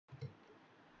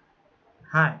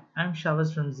Hi, I'm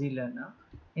Shavas from ZLearner.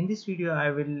 In this video,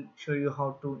 I will show you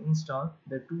how to install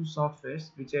the two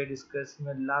softwares which I discussed in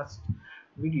the last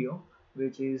video,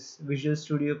 which is Visual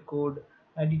Studio Code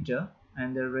Editor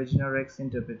and the Regina Rexx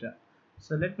Interpreter.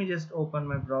 So let me just open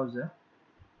my browser.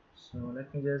 So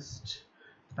let me just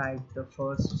type the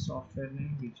first software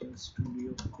name, Visual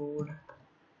Studio Code,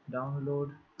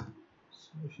 download.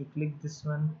 So if you click this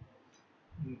one,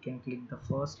 you can click the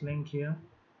first link here.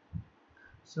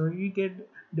 So you get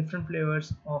different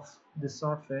flavors of the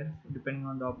software depending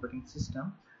on the operating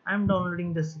system. I'm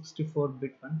downloading the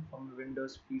 64-bit one from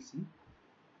Windows PC.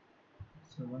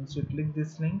 So once you click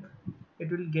this link,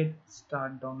 it will get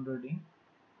start downloading.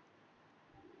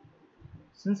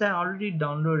 Since I already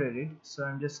downloaded it, so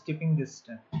I'm just skipping this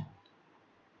step.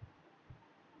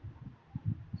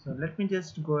 So let me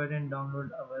just go ahead and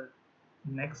download our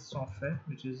next software,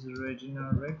 which is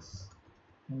Regina Rexx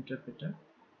Interpreter.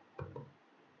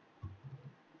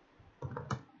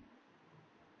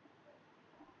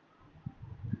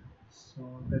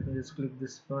 So let me just click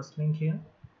this first link here.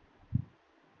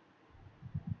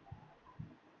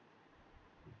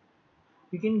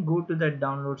 You can go to the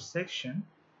download section,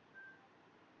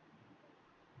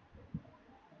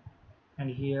 and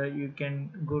here you can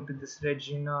go to this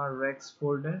Regina Rexx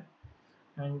folder,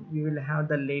 and you will have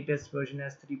the latest version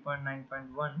as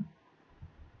 3.9.1,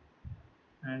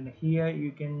 and here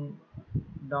you can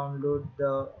download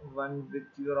the one with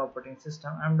your operating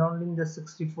system. I'm downloading the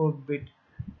 64-bit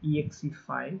exe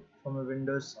file from a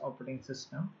Windows operating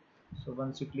system. So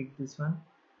once you click this one,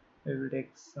 it will take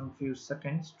some few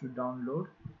seconds to download.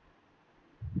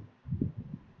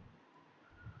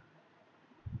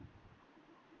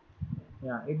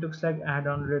 Yeah, it looks like I had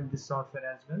downloaded this software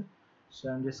as well, so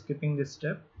I'm just skipping this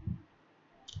step.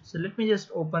 So let me just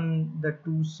open the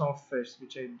two softwares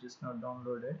which I just now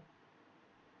downloaded.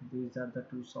 These are the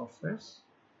two softwares.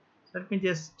 So let me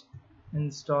just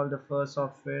install the first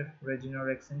software, Regina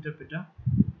Rexx Interpreter.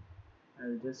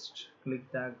 I'll just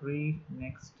click the agree,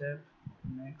 next step,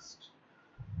 next,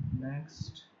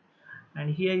 and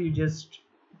here you just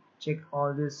check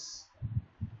all these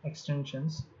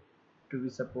extensions to be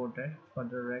supported for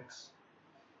the Rexx.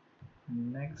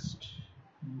 Next,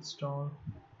 install.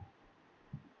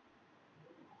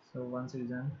 So once it is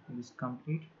done, it is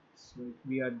complete. So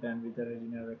we are done with the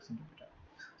Regina Rexx Interpreter.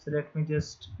 So let me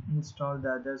just install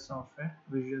the other software,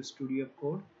 Visual Studio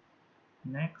Code.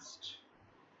 Next,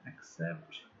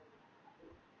 accept,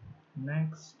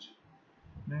 next,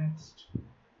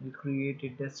 we'll create a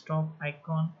desktop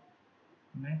icon.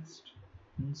 Next,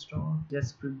 install.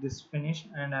 Just click this finish,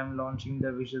 and I'm launching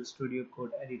the Visual Studio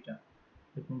Code Editor.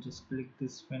 Let me just click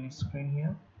this finish screen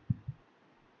here.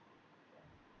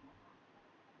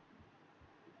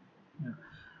 Yeah.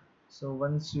 So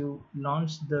once you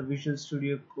launch the Visual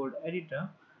Studio Code Editor,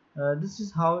 this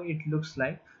is how it looks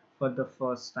like for the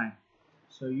first time.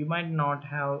 So you might not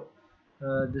have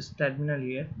this terminal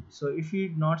here. So if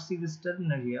you not see this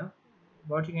terminal here,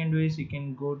 what you can do is you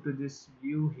can go to this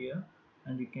view here,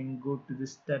 and you can go to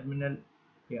this terminal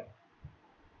here.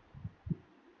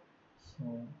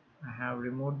 So I have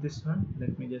removed this one.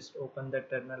 Let me just open the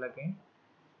terminal again.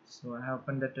 So I have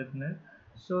opened the terminal.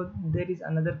 So there is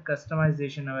another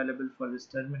customization available for this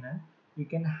terminal. You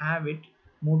can have it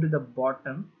move to the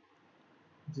bottom,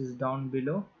 which is down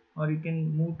below, or you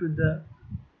can move to the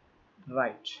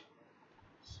right.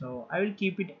 So I will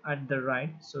keep it at the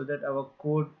right so that our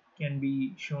code can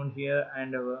be shown here,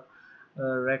 and our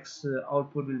Rexx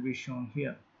output will be shown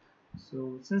here.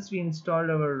 So since we installed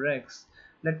our Rexx,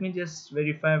 let me just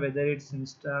verify whether it's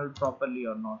installed properly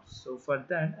or not. So for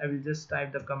that, I will just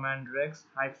type the command Rexx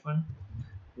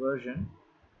 -version.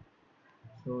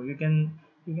 So you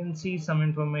can see some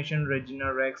information, Regina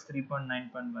Rexx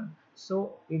 3.9.1.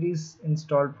 So it is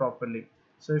installed properly.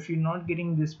 So if you're not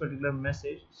getting this particular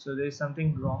message, so there is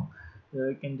something wrong.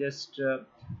 You can just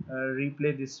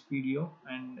replay this video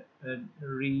and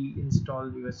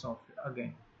reinstall your software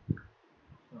again.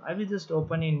 So I will just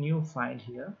open a new file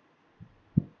here.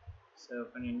 So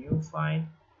open a new file,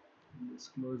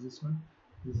 just close this one.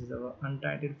 This is our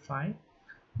untitled file.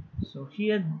 So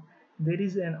here there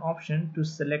is an option to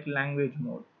select language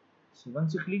mode. So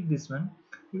once you click this one,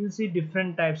 you will see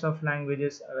different types of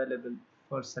languages available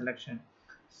for selection.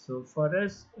 So for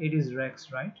us it is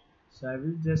Rexx, right? So I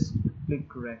will just click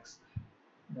Rexx.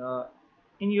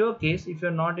 In your case, if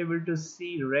you're not able to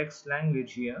see Rexx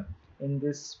language here in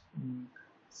this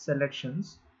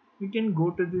selections, you can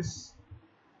go to this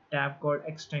tab called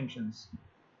extensions.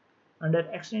 Under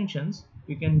extensions,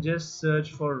 you can just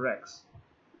search for Rexx.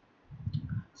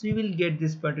 So you will get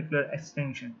this particular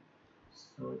extension.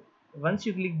 So Once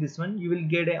you click this one, you will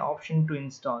get an option to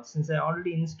install. Since I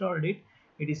already installed it,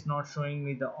 it is not showing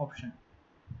me the option.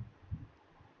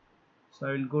 So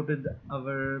I will go to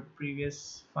our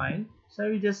previous file. So I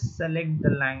will just select the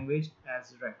language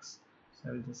as Rexx. So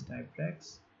I will just type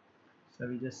Rexx. So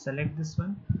we just select this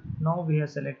one. Now we have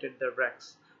selected the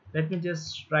Rexx. Let me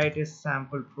just write a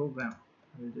sample program.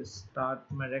 I will just start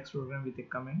my Rexx program with a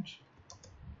comment.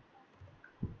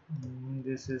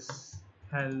 This is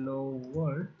hello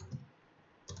world.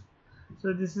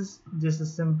 So this is just a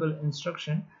simple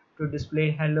instruction to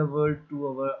display hello world to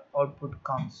our output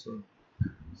console.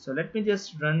 So let me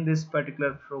just run this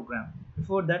particular program.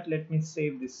 Before that, let me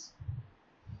save this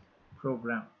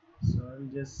program. So I will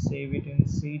just save it in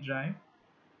C drive.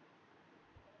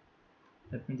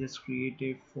 Let me just create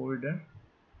a folder,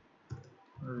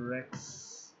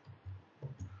 Rexx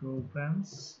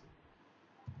programs.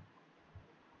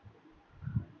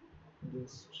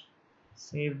 Just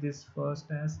save this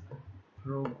first as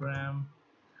program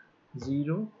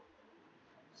 0.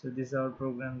 So this is our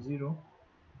program 0.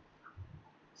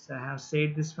 So I have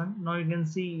saved this one. Now you can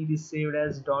see it is saved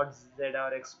as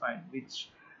 .zrx file, which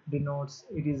denotes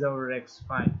it is our Rexx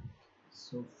file.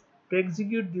 So to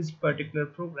execute this particular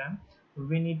program,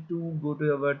 we need to go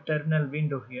to our terminal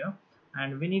window here,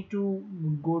 and we need to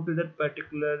go to that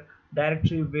particular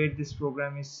directory where this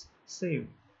program is saved.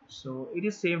 So it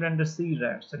is saved under C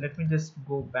drive. So let me just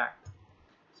go back.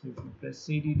 So if you press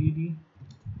cdd,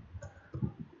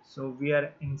 so we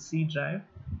are in C drive.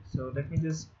 So let me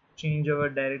just change our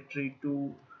directory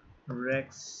to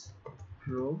Rexx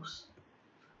progs.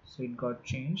 So it got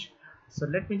changed. So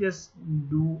let me just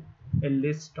do a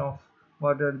list of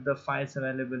what are the files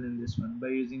available in this one by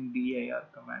using dir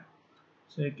command.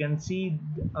 So you can see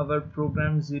our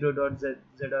program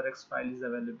 0.zrx file is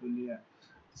available here.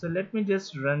 So let me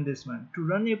just run this one. To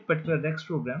run a particular Rexx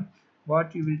program,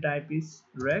 what you will type is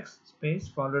Rexx space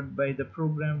followed by the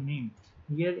program name.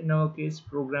 Here in our case,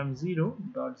 program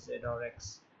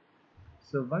 0.zrx.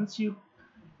 So once you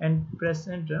press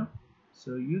enter,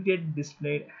 so you get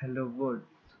displayed hello world.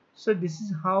 So this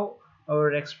is how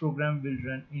our Rexx program will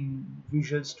run in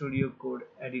Visual Studio Code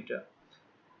editor.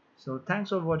 So thanks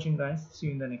for watching guys. See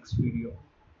you in the next video.